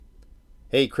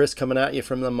Hey, Chris coming at you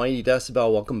from the Mighty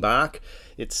Decibel. Welcome back.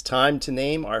 It's time to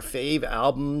name our fave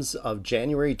albums of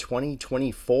January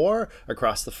 2024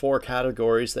 across the four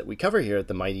categories that we cover here at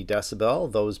the Mighty Decibel,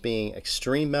 those being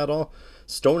extreme metal,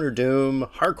 stoner doom,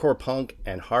 hardcore punk,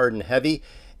 and hard and heavy.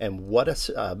 And what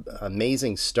an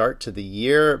amazing start to the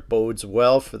year. It bodes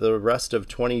well for the rest of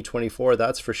 2024,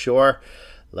 that's for sure.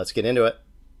 Let's get into it.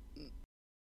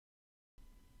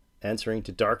 Answering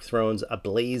to Dark Throne's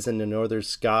Ablaze in the Northern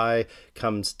Sky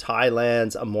comes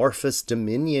Thailand's Amorphous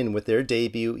Dominion with their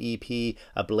debut EP,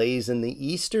 Ablaze in the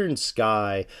Eastern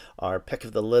Sky, our pick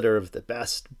of the litter of the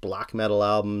best black metal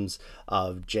albums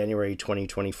of January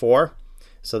 2024.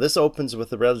 So this opens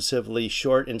with a relatively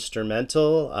short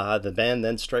instrumental. The band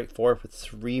then strike forth with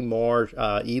three more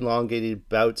elongated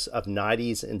bouts of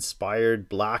 90s inspired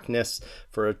blackness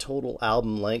for a total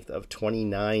album length of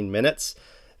 29 minutes.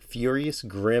 Furious,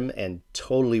 grim, and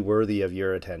totally worthy of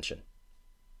your attention.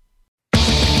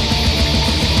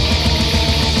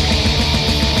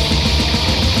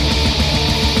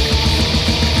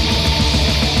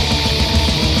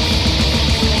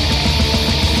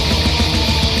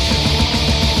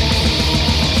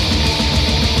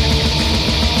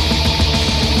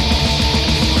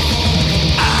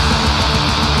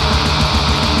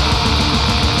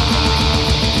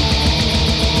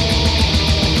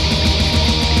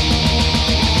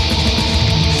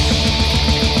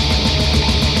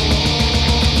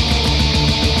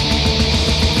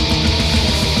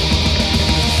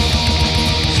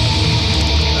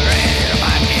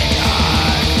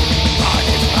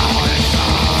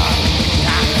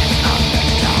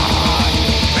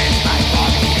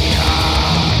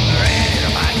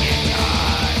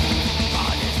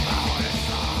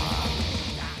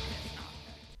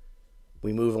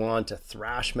 We move on to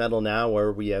thrash metal now,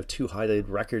 where we have two highlighted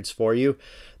records for you.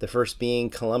 The first being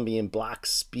Colombian black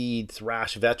speed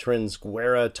thrash veterans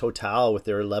Guerra Total with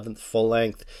their 11th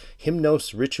full-length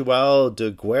Himnos Ritual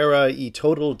de Guerra y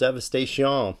Total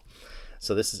Devastation.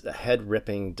 So this is a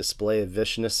head-ripping display of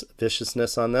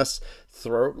viciousness on this.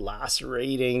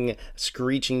 Throat-lacerating,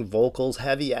 screeching vocals,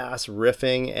 heavy-ass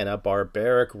riffing, and a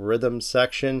barbaric rhythm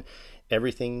section.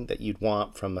 Everything that you'd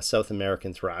want from a South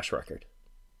American thrash record.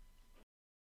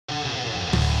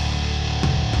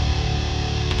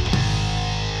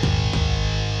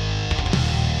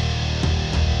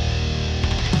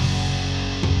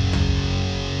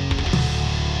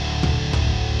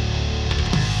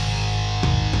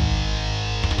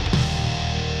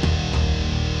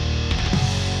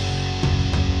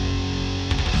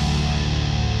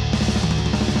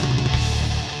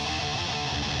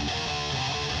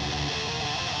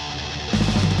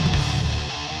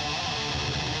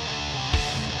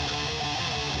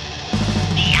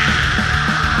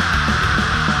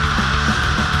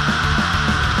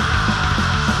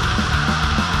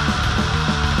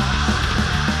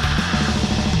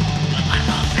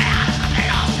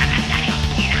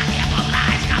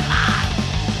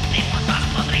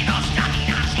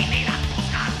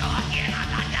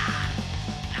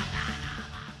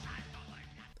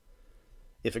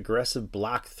 If aggressive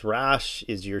black thrash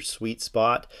is your sweet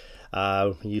spot,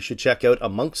 you should check out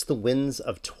Amongst the Winds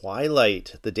of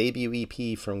Twilight, the debut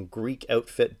EP from Greek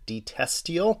outfit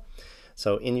Detestial.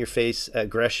 So in-your-face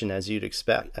aggression as you'd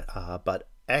expect, but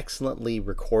excellently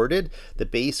recorded. The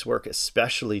bass work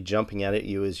especially jumping out at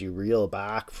you as you reel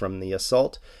back from the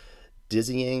assault.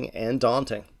 Dizzying and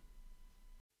daunting.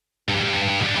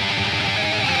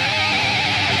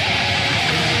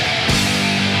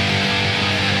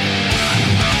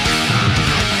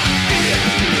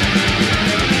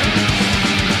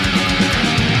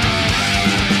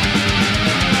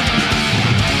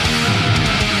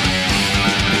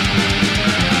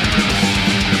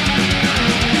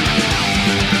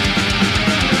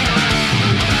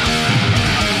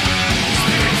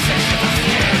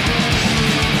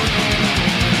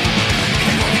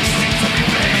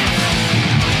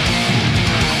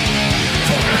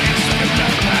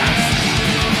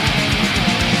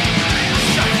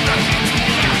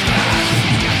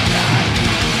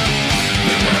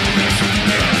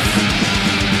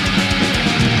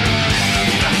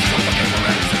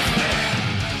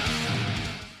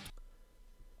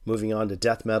 Moving on to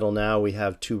death metal now, we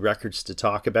have two records to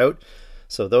talk about.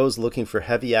 So those looking for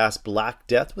heavy-ass black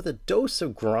death with a dose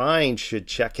of grind should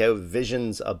check out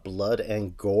Visions of Blood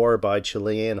and Gore by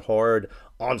Chilean horde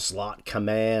Onslaught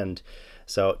Command.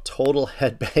 So total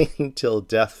headbanging till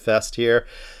death fest here.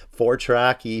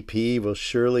 4-track EP will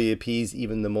surely appease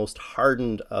even the most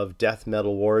hardened of death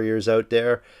metal warriors out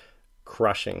there.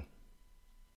 Crushing.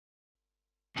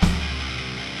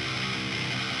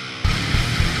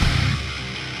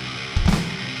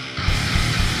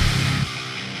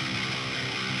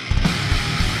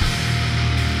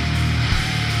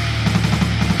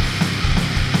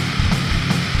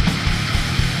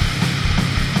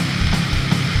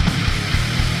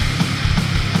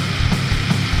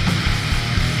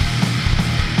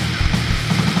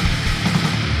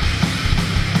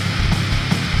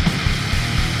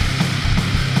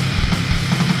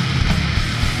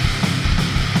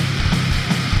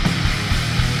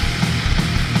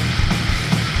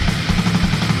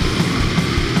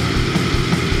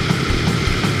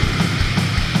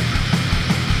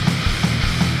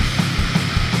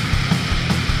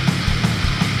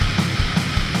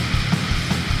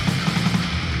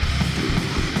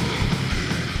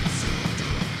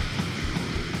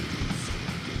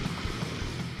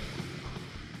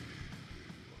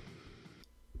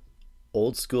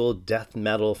 old school death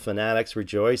metal fanatics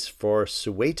rejoice, for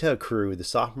Sueta Crew, the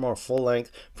sophomore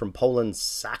full-length from Poland's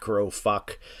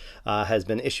Sacrofuck, has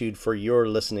been issued for your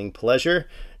listening pleasure.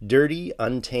 Dirty,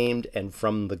 untamed, and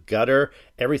from the gutter,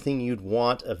 everything you'd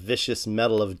want a vicious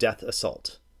metal of death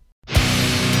assault.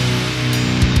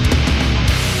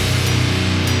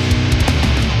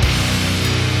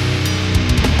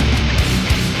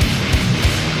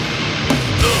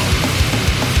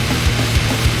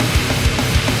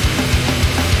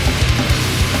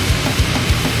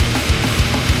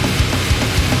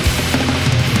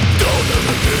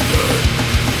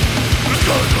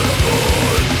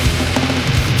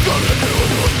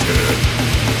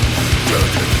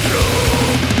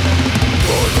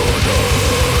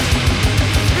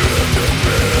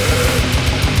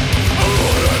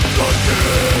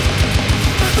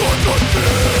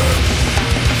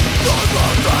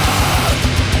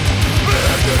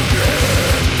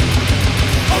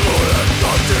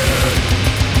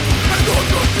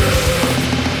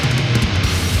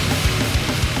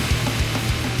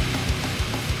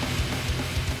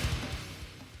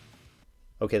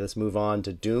 Okay, let's move on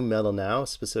to doom metal now.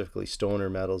 Specifically, stoner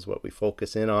metal is what we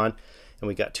focus in on. And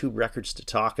we got two records to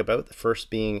talk about. The first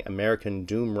being American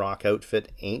doom rock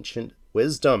outfit Ancient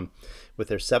Wisdom with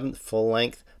their 7th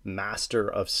full-length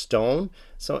Master of Stone.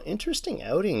 So interesting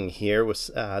outing here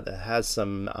that has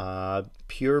some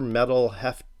pure metal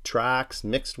heft tracks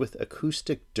mixed with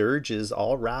acoustic dirges,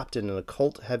 all wrapped in an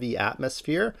occult-heavy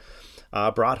atmosphere,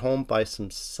 brought home by some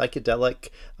psychedelic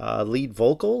lead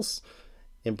vocals.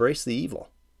 Embrace the evil.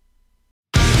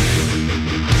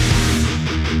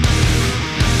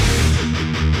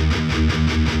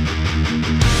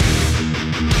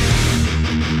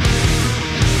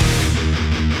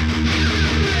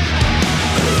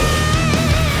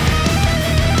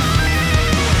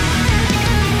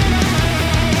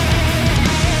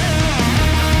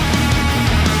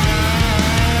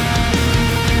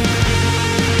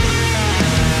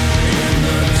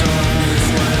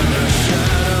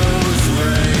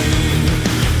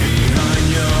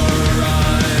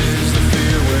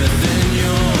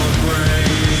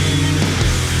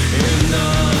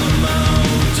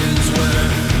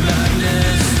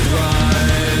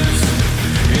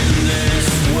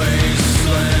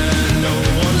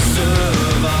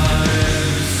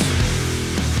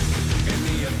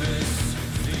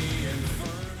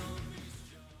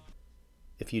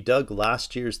 If you dug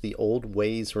last year's The Old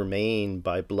Ways Remain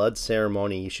by Blood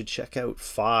Ceremony, you should check out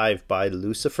Fave by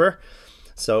Lucifer.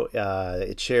 So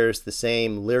it shares the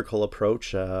same lyrical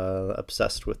approach,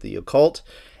 obsessed with the occult,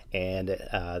 and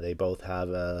they both have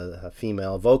a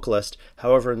female vocalist.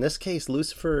 However, in this case,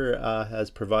 Lucifer has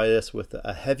provided us with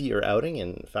a heavier outing,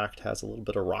 and in fact has a little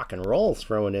bit of rock and roll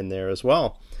thrown in there as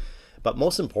well. But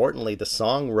most importantly, the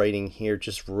songwriting here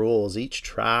just rules. Each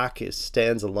track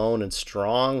stands alone and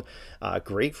strong.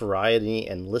 Great variety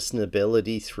and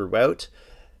listenability throughout.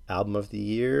 Album of the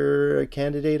Year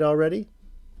candidate already?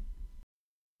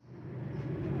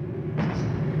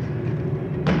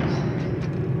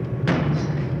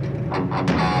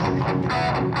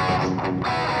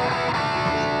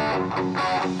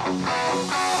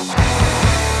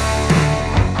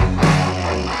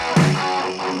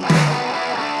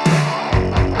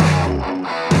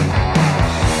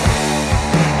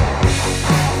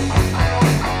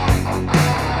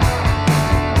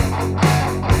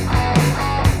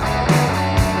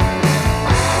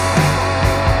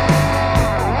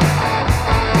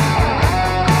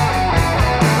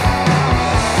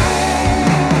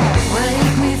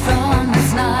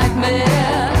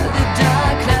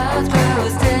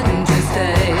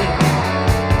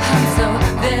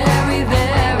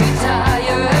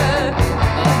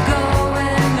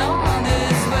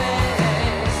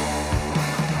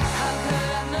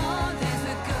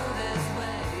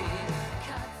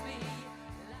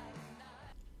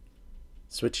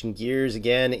 Switching gears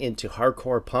again into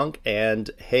hardcore punk, and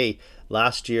hey,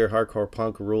 last year hardcore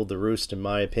punk ruled the roost in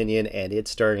my opinion, and it's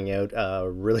starting out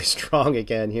really strong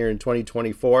again here in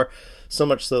 2024, so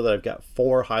much so that I've got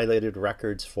 4 highlighted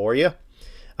records for you.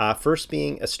 First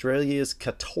being Australia's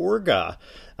Katorga,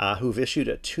 who've issued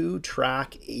a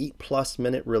 2-track, 8+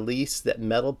 minute release that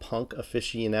metal punk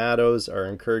aficionados are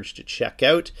encouraged to check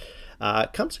out.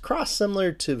 Comes across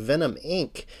similar to Venom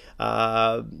Inc.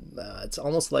 It's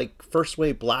almost like first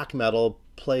wave black metal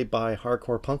played by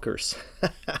hardcore punkers.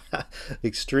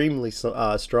 Extremely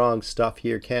strong stuff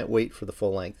here. Can't wait for the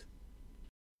full length.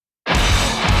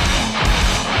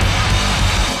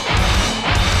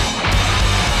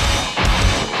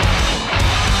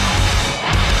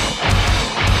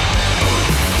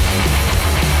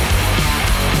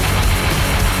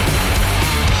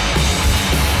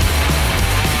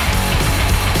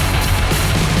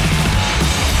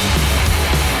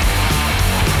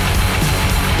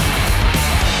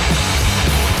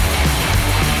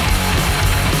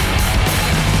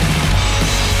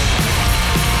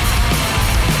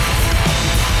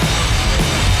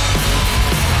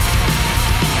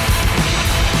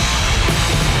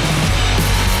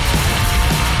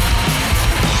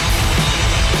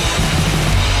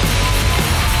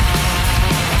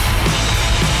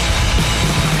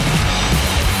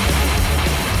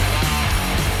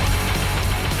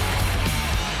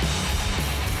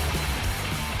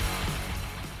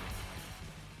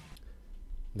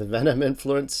 The Venom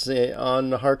influence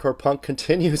on hardcore punk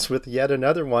continues with yet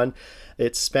another one.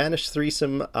 It's Spanish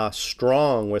threesome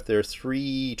Strong with their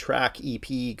 3-track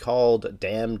EP called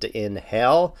Damned in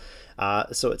Hell.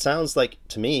 So it sounds like,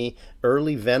 to me,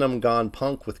 early Venom gone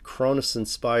punk with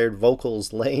Cronus-inspired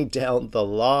vocals laying down the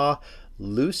law,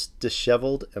 loose,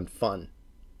 disheveled, and fun.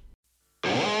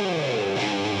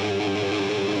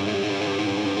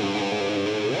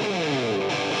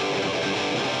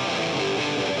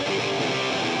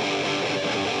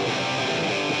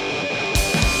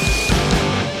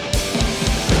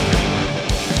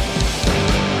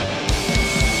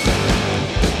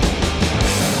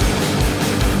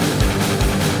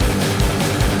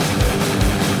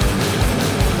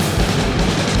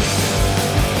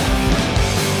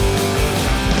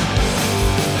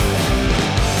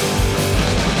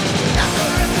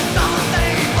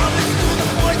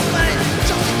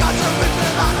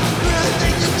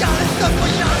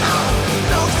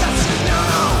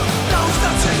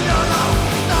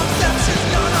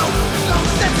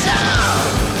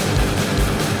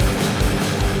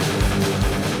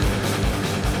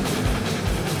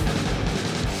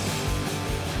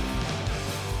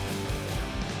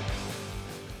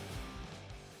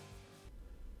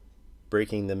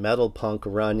 Breaking the metal punk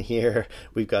run here,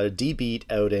 we've got a D-Beat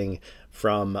outing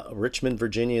from Richmond,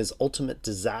 Virginia's Ultimate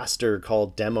Disaster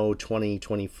called Demo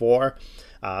 2024.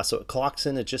 So it clocks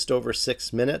in at just over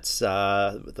 6 minutes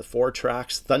with the 4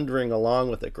 tracks thundering along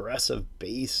with aggressive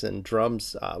bass and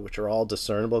drums, which are all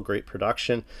discernible. Great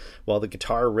production, while the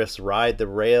guitar riffs ride the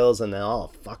rails and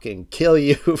they'll fucking kill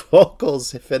you.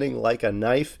 Vocals fitting like a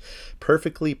knife,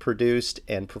 perfectly produced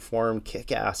and perform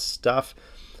kick-ass stuff.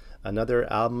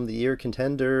 Another album of the year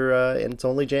contender, and it's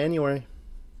only January.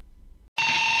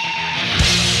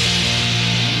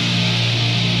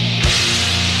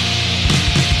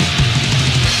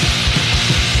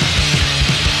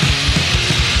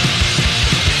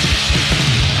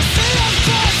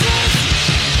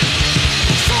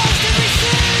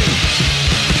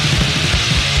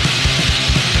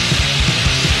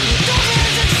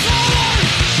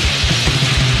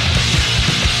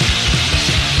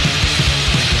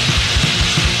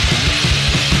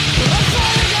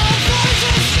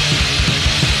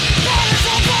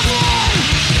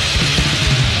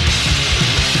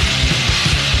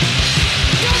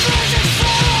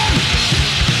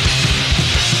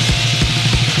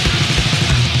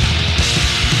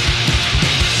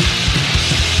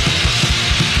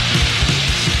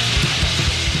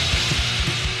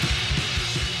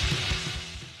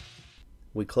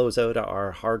 We close out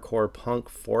our hardcore punk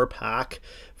 4-pack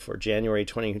for January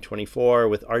 2024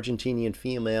 with Argentinian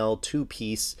female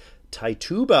 2-piece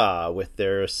Taituba with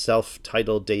their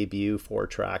self-titled debut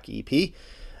 4-track EP.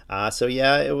 So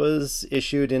yeah, it was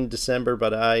issued in December,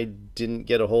 but I didn't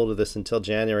get a hold of this until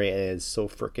January, and it's so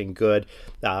freaking good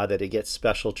that it gets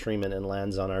special treatment and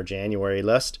lands on our January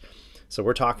list. So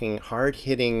we're talking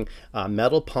hard-hitting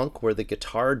metal punk where the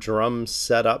guitar drum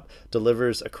setup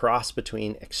delivers a cross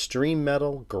between extreme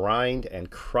metal, grind, and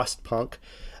crust punk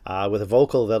with a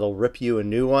vocal that'll rip you a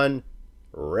new one.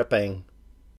 Ripping.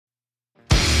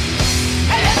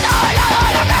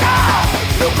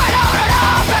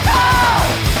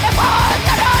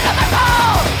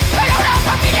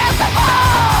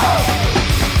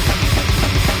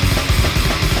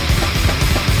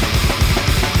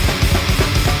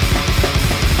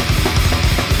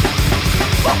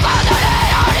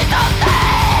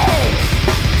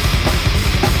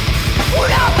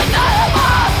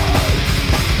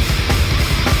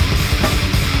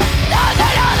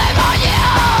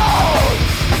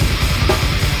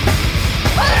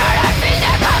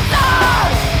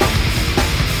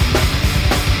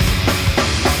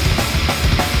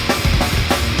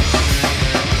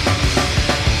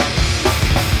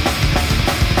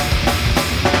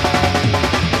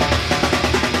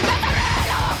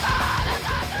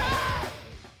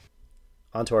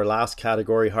 Onto our last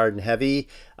category, hard and heavy,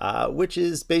 which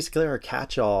is basically our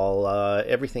catch-all,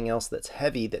 everything else that's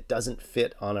heavy that doesn't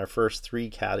fit on our first 3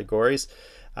 categories.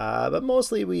 But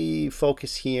mostly we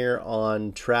focus here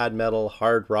on trad metal,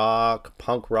 hard rock,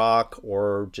 punk rock,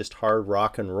 or just hard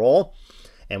rock and roll.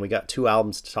 And we got 2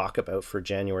 albums to talk about for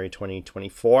January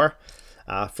 2024.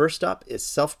 First up is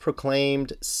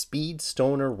self-proclaimed speed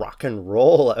stoner rock and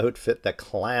roll outfit The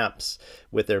Clamps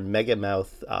with their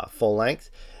Megamouth full length.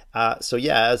 So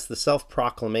yeah, as the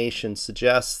self-proclamation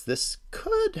suggests, this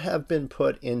could have been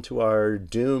put into our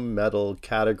doom metal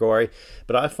category,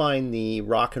 but I find the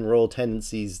rock and roll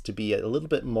tendencies to be a little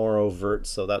bit more overt,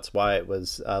 so that's why it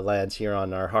was lands here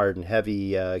on our hard and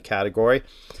heavy category.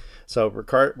 So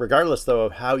regardless, though,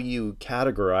 of how you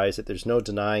categorize it, there's no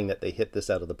denying that they hit this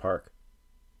out of the park.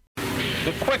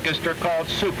 The quickest are called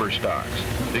superstars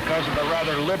because of the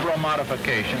rather liberal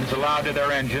modifications allowed to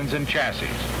their engines and chassis.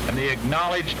 And the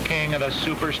acknowledged king of the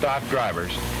superstock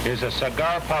drivers is a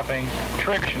cigar-puffing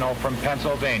traditional from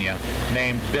Pennsylvania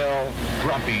named Bill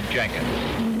Grumpy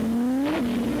Jenkins.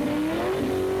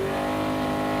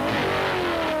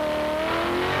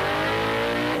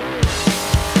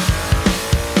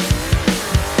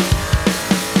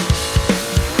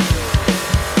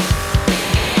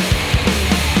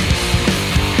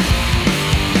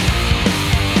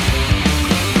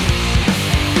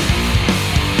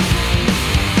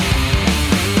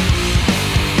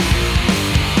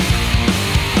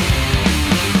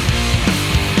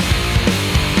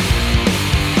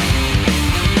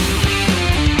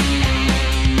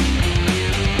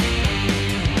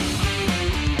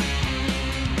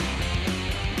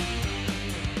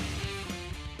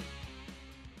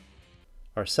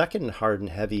 Our second hard and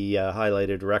heavy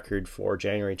highlighted record for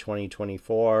January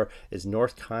 2024 is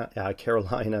North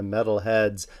Carolina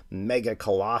Metalhead's Mega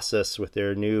Colossus with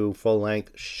their new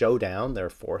full-length Showdown, their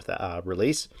fourth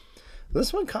release.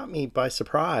 This one caught me by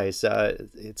surprise.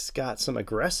 It's got some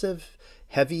aggressive,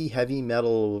 heavy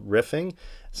metal riffing,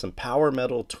 some power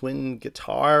metal twin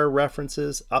guitar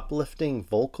references, uplifting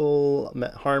vocal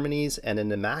harmonies, and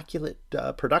an immaculate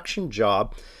production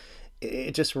job.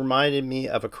 It just reminded me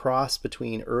of a cross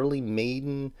between early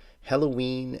Maiden,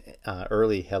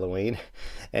 early Halloween,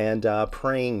 and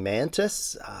Praying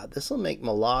Mantis. This will make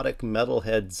melodic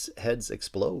metalheads' heads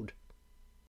explode.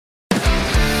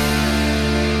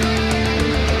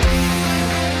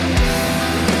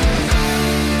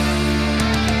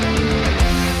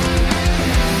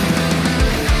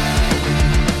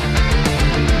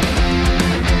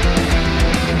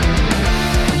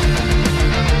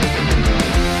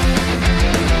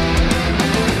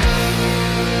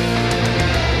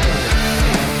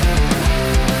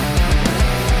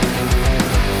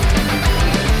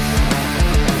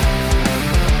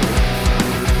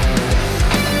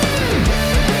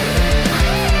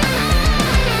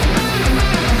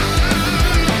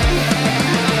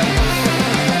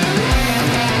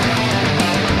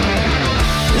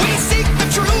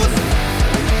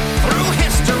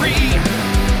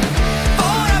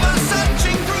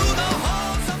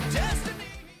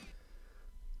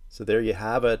 So there you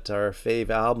have it, our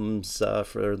fave albums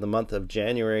for the month of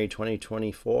January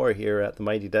 2024 here at the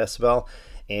Mighty Decibel.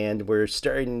 And we're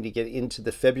starting to get into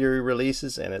the February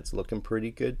releases, and it's looking pretty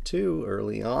good too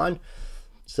early on.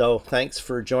 So thanks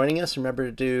for joining us.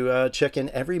 Remember to check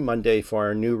in every Monday for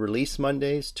our new release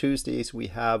Mondays. Tuesdays we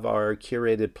have our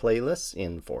curated playlists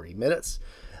in 40 minutes.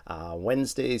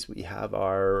 Wednesdays we have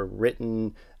our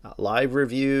written live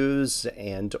reviews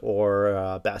and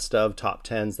or best of top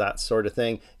 10s, that sort of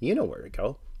thing. You know where to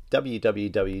go.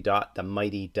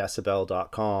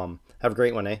 www.themightydecibel.com. Have a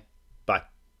great one, eh?